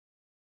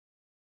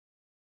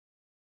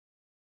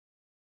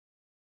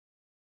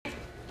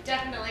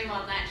definitely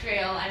on that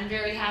trail. I'm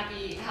very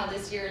happy how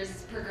this year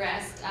has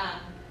progressed.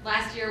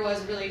 Last year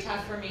was really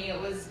tough for me. It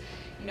was,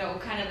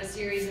 kind of a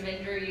series of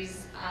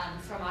injuries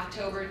from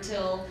October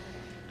till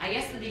I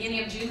guess the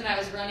beginning of June that I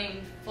was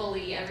running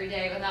fully every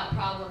day without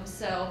problems.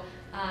 So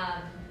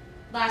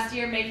last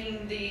year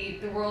making the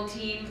world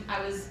team,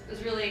 I was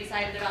really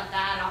excited about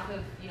that off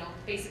of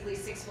basically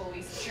 6 full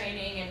weeks of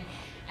training,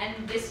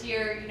 and this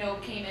year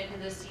came into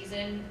the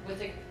season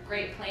with a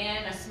great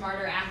plan, a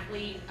smarter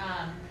athlete,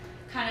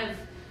 kind of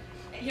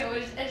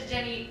as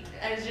Jenny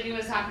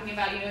was talking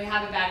about, you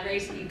have a bad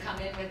race and you come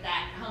in with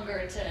that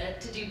hunger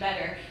to do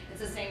better.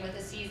 It's the same with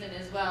the season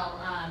as well.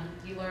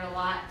 You learn a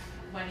lot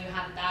when you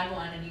have a bad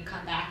one and you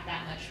come back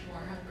that much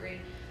more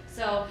hungry.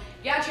 So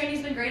yeah,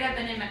 training's been great. I've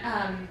been in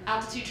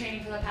altitude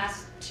training for the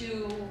past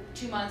two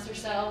months or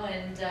so,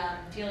 and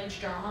feeling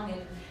strong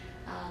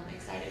and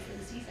excited for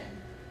the season.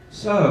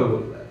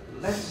 So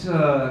let's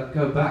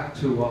go back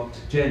to what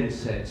Jen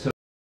said. So